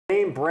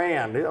name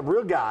brand, a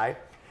real guy,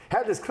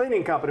 had this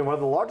cleaning company, one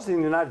of the largest in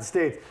the United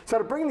States,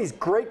 started bringing these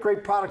great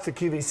products to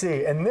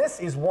QVC, and this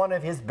is one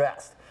of his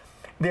best.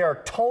 They are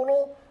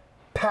tonal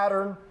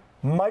pattern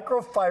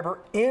microfiber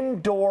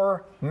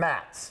indoor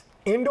mats.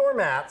 Indoor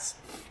mats.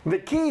 The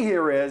key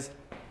here is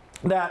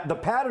that the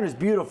pattern is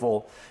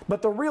beautiful,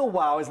 but the real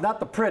wow is not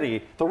the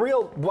pretty. The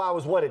real wow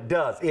is what it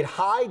does. It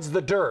hides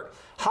the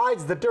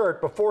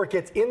dirt before it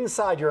gets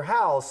inside your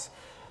house.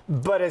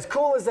 But as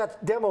cool as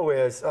that demo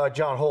is,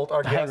 John Holt,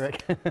 our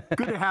guest,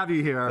 good to have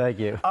you here. Thank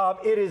you.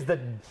 It is the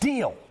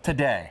deal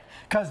today,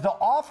 because the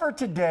offer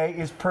today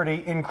is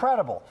pretty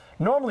incredible.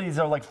 Normally, these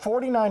are like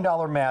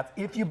 $49 mats.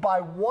 If you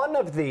buy one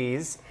of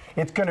these,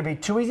 it's going to be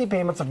 2 easy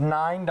payments of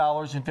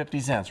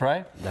 $9.50,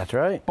 right? That's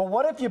right. But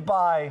what if you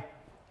buy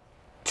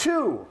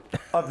 2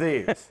 of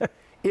these?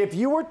 If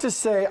you were to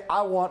say,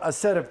 I want a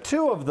set of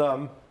 2 of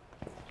them,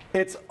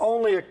 it's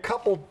only a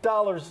couple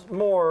dollars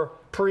more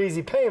per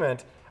easy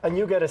payment, and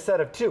you get a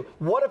set of 2.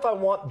 What if I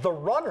want the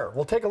runner?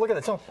 We'll take a look at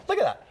it. So look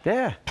at that.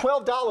 Yeah.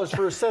 $12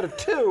 for a set of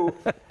 2.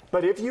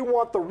 But if you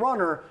want the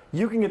runner,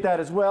 you can get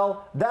that as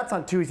well. That's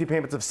on 2 easy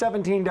payments of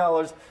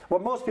 $17.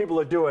 What most people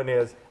are doing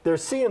is they're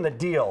seeing the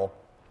deal.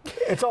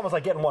 It's almost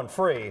like getting one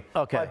free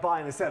by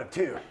buying a set of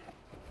 2.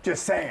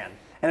 Just saying.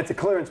 And it's a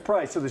clearance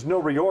price, so there's no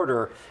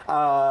reorder.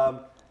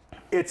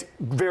 It's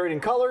varied in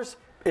colors.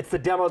 It's the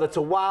demo that's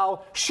a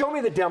wow. Show me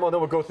the demo,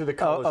 then we'll go through the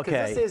colors,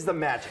 because this is the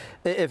magic.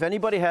 If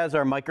anybody has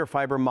our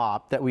microfiber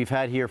mop that we've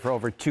had here for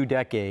over 2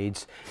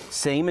 decades,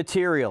 same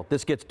material.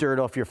 This gets dirt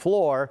off your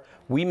floor.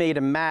 We made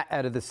a mat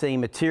out of the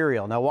same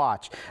material. Now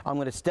watch. I'm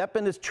going to step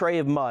in this tray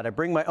of mud. I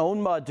bring my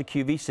own mud to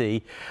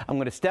QVC. I'm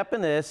going to step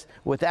in this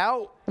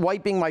without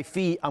wiping my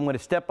feet. I'm going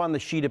to step on the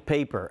sheet of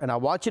paper, and I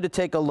want you to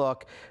take a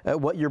look at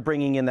what you're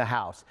bringing in the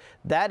house.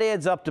 That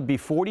adds up to be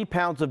 40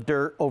 pounds of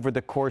dirt over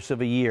the course of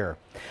a year.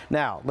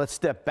 Now let's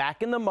step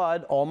back in the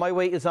mud. All my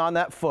weight is on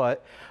that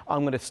foot.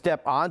 I'm going to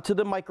step onto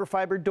the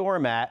microfiber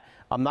doormat.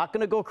 I'm not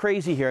going to go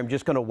crazy here. I'm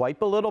just going to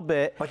wipe a little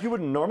bit. Like you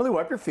wouldn't normally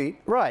wipe your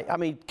feet. Right. I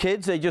mean,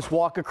 kids, they just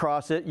walk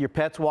across it. Your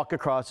pets walk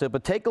across it.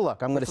 But take a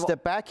look. I'm going to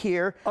step back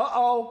here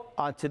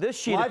onto this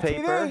sheet of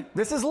paper. TV.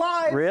 This is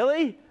live.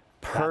 Really?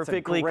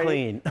 Perfectly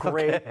clean.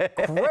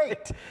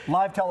 Great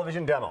live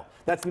television demo.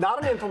 That's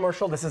not an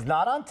infomercial. This is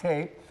not on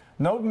tape.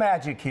 No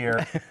magic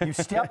here. You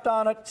stepped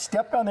on it,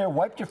 stepped on there,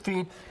 wiped your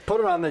feet, put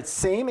it on the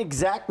same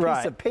exact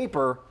piece of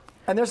paper,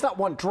 and there's not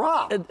one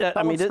drop,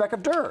 not one speck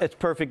of dirt. It's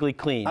perfectly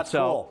clean. That's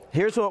cool.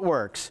 Here's what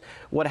works.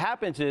 What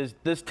happens is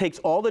this takes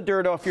all the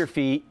dirt off your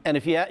feet, and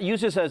if you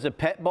use this as a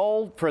pet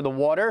bowl for the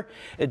water,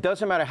 it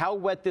doesn't matter how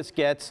wet this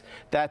gets.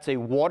 That's a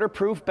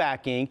waterproof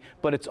backing,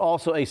 but it's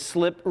also a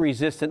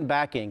slip-resistant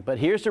backing. But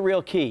here's the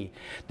real key.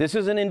 This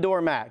is an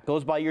indoor mat.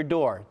 Goes by your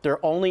door.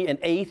 They're only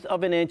 1/8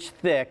 of an inch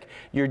thick.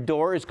 Your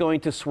door is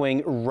going to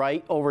swing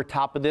right over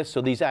top of this,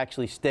 so these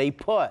actually stay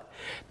put.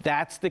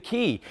 That's the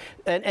key.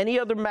 And any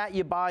other mat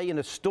you buy in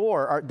a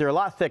store, they're a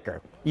lot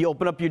thicker. You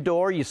open up your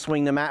door, you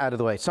swing the mat out of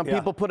the way. Some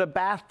people put a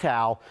bath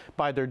towel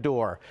by their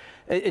door.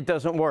 It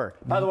doesn't work.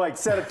 By the way,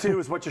 set of 2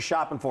 is what you're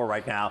shopping for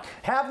right now.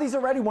 Have these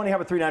already. One, you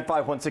have a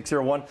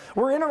 395-1601.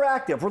 We're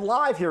interactive. We're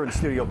live here in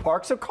Studio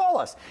Park, so call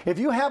us. If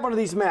you have one of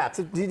these mats,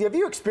 have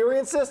you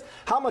experienced this?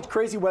 How much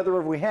crazy weather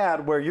have we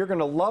had where you're going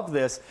to love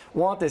this,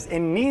 want this,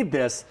 and need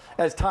this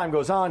as time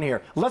goes on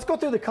here? Let's go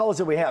through the colors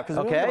that we have,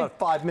 because we have about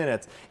 5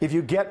 minutes. If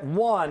you get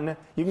one,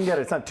 you can get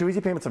it. It's on 2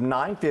 easy payments of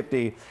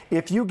 $9.50.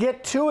 If you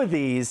get 2 of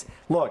these,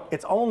 look,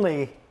 it's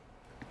only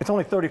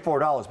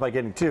 $34 by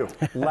getting 2.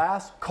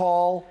 Last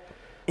call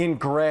in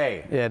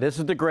gray. Yeah, this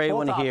is the gray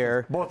one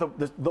here. Both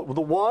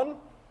the one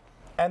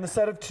and the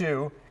set of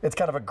 2, it's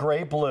kind of a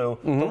gray blue.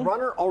 The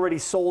runner already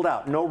sold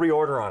out. No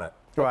reorder on it.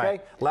 Okay?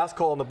 Right. Last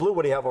call in the blue.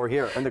 What do you have over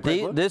here? And the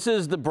gray blue? This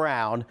is the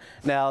brown.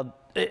 Now,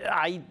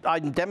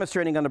 I'm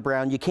demonstrating on the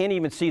brown. You can't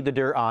even see the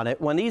dirt on it.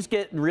 When these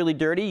get really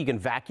dirty, you can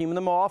vacuum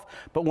them off.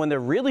 But when they're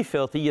really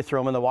filthy, you throw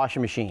them in the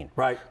washing machine.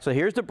 Right. So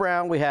here's the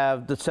brown. We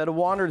have the set of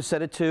 1 or the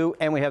set of 2,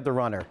 and we have the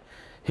runner.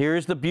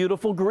 Here's the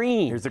beautiful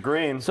green. Here's the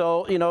green.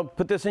 So, you know,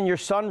 put this in your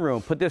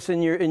sunroom, put this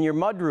in your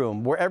mud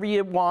room, wherever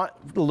you want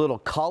a little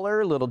color,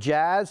 a little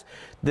jazz.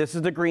 This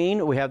is the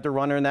green. We have the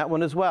runner in that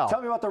one as well.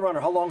 Tell me about the runner.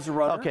 How long is the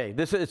runner? Okay,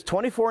 it's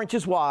 24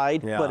 inches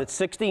wide, but it's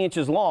 60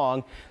 inches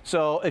long.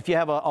 So if you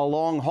have a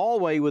long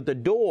hallway with a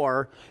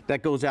door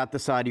that goes out the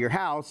side of your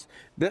house,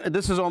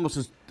 this is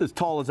almost as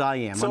tall as I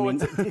am. So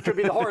it could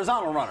be the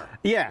horizontal runner.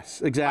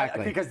 Yes,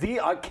 exactly. Because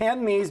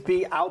can these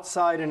be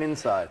outside and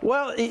inside?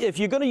 Well, if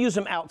you're going to use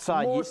them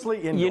outside,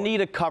 you need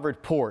a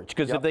covered porch,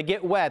 because if they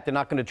get wet, they're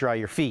not going to dry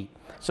your feet.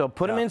 So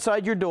put them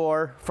inside your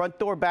door, front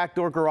door, back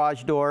door,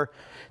 garage door.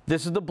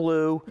 This is the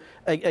blue.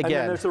 Again, and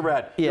then there's the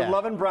red. You're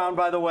loving brown,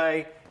 by the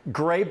way.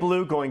 Gray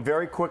blue going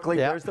very quickly.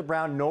 Yep. There's the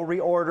brown, no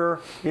reorder.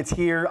 It's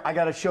here. I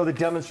got to show the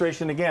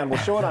demonstration again. We'll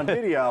show it on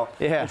video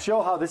and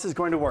show how this is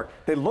going to work.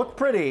 They look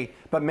pretty,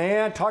 but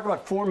man, talk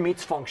about form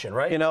meets function,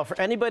 right? You know, for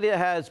anybody that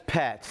has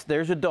pets,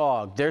 there's a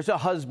dog, there's a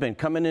husband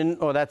coming in.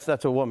 Oh,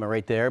 that's a woman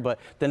right there. But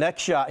the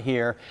next shot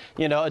here,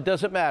 you know, it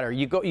doesn't matter.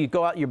 You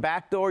go out your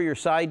back door, your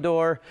side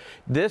door.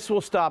 This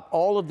will stop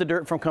all of the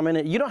dirt from coming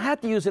in. You don't have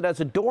to use it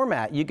as a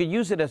doormat. You could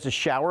use it as a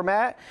shower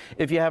mat.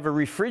 If you have a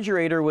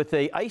refrigerator with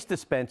a ice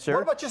dispenser.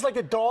 What about just like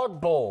the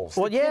dog bowls?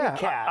 Well, yeah,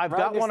 cat, I've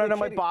got one under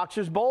my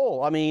boxer's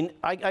bowl. I mean,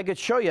 I could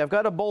show you. I've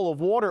got a bowl of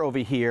water over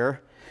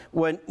here.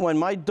 When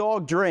my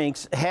dog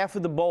drinks, half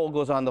of the bowl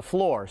goes on the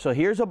floor. So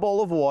here's a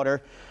bowl of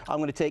water. I'm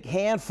going to take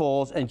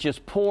handfuls and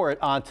just pour it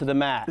onto the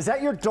mat. Is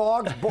that your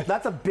dog's bowl?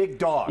 That's a big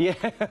dog. Yeah,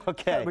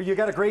 okay. You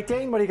got a Great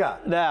Dane? What do you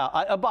got? Now,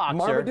 a boxer.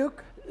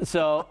 Marmaduke?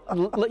 So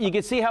you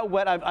can see how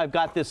wet I've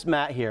got this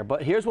mat here.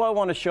 But here's what I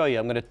want to show you.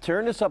 I'm going to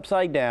turn this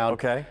upside down.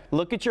 Okay.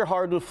 Look at your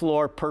hardwood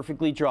floor,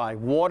 perfectly dry.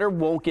 Water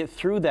won't get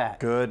through that.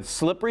 Good.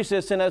 Slip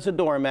resistant as a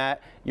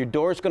doormat. Your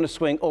door is going to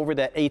swing over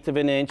that 1/8 of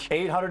an inch.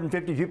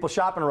 850 people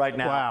shopping right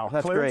now. Wow,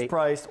 that's Clearance great.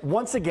 price.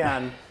 Once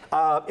again,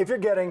 if you're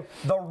getting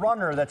the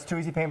runner, that's 2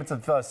 easy payments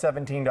of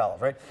 $17,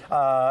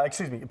 right?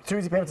 Excuse me, 2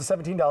 easy payments of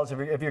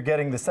 $17 if you're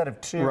getting the set of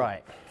 2.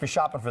 Right. If you're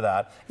shopping for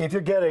that. If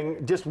you're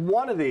getting just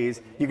one of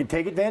these, you can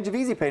take advantage of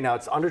Easy Pay now.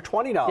 It's under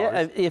 $20.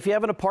 Yeah, if you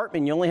have an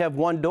apartment, you only have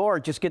one door,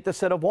 just get the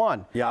set of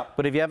 1. Yeah.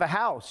 But if you have a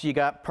house, you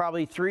got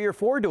probably 3 or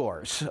 4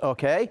 doors,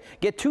 okay?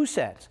 Get 2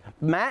 sets.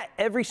 Mat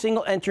every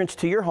single entrance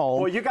to your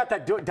home. Well, you got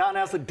that Don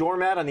Aslett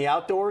doormat on the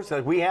outdoors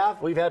that we've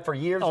had for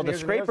years. Oh, and the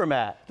years scraper and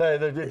years.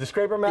 mat. The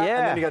scraper mat, Yeah.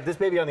 and then you got this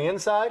baby on the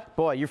inside.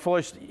 Boy, you're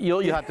forced.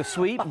 You'll have to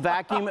sweep,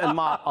 vacuum, and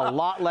mop a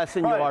lot less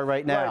than you are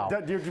right now.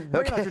 Right. You're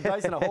bringing out your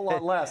Dyson a whole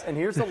lot less. And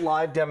here's the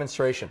live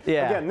demonstration.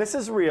 Yeah. Again, this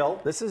is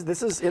real. This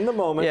is in the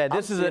moment. Yeah,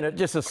 this is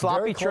just a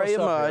sloppy tray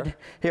of mud.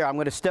 Here, I'm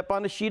going to step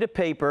on a sheet of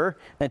paper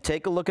and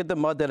take a look at the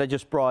mud that I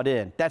just brought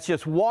in. That's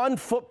just 1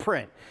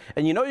 footprint.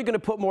 And you know you're going to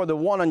put more than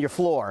 1 on your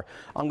floor.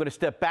 I'm going to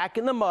step back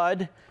in the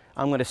mud.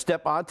 I'm going to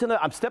step onto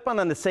I'm stepping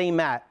on the same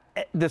mat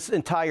this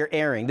entire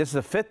airing. This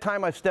is the 5th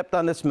time I've stepped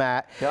on this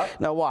mat. Yep.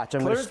 Now watch.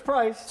 I'm Clearance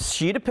price.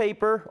 Sheet of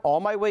paper. All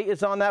my weight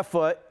is on that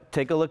foot.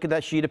 Take a look at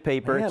that sheet of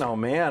paper. Man, oh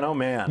man, oh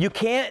man. You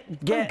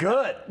can't get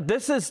good.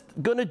 This is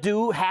going to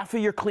do half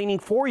of your cleaning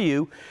for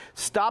you.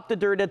 Stop the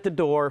dirt at the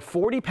door.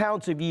 40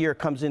 pounds a year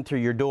comes in through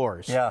your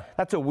doors. Yeah.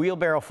 That's a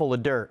wheelbarrow full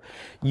of dirt.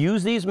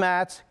 Use these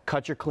mats,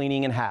 cut your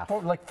cleaning in half.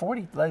 Like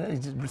 40,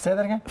 say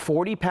that again?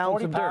 40 pounds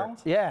 40 of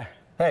pounds? dirt. Yeah.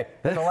 Hey,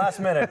 in the last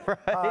minute,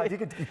 Right. if you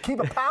could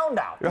keep a pound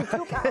out, keep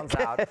 2 pounds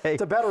out,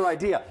 it's a better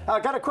idea. I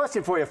got a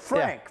question for you.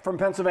 Frank from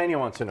Pennsylvania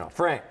wants to know.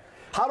 Frank,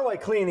 how do I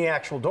clean the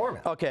actual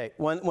doormat? Okay,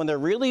 when they're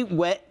really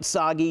wet,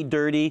 soggy,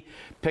 dirty,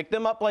 pick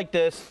them up like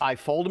this. I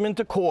fold them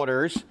into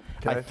quarters.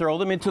 Okay. I throw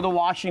them into the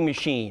washing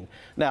machine.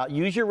 Now,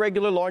 use your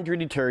regular laundry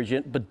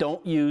detergent, but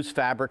don't use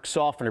fabric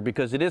softener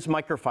because it is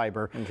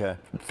microfiber. Okay.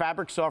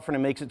 Fabric softener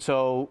makes it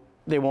so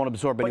they won't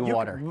absorb any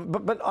water.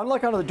 But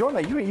unlike under the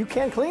doormat, you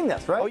can clean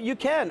this, right? Oh, you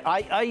can.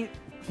 I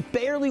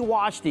barely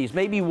wash these,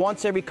 maybe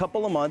once every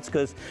couple of months,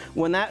 because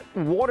when that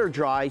water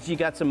dries, you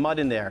got some mud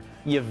in there.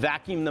 You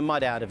vacuum the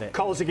mud out of it.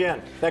 Colors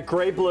again. That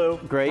gray blue,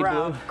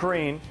 brown, blue,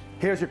 green.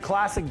 Here's your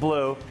classic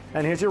blue,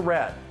 and here's your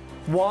red.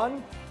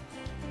 1,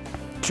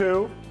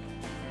 2,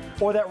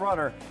 or that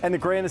runner, and the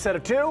gray in the set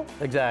of 2.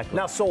 Exactly.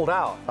 Now sold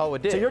out. Oh,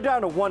 it did. So you're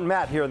down to 1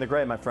 mat here in the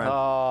gray, my friend.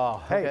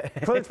 Oh, okay.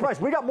 Hey, clearance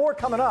price. We got more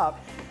coming up.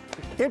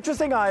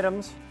 Interesting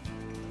items.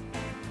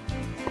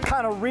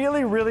 Kind of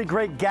really, really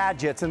great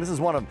gadgets, and this is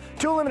one of them.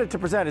 Too limited to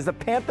present is the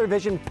Panther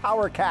Vision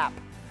Power Cap.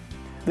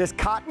 This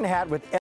cotton hat with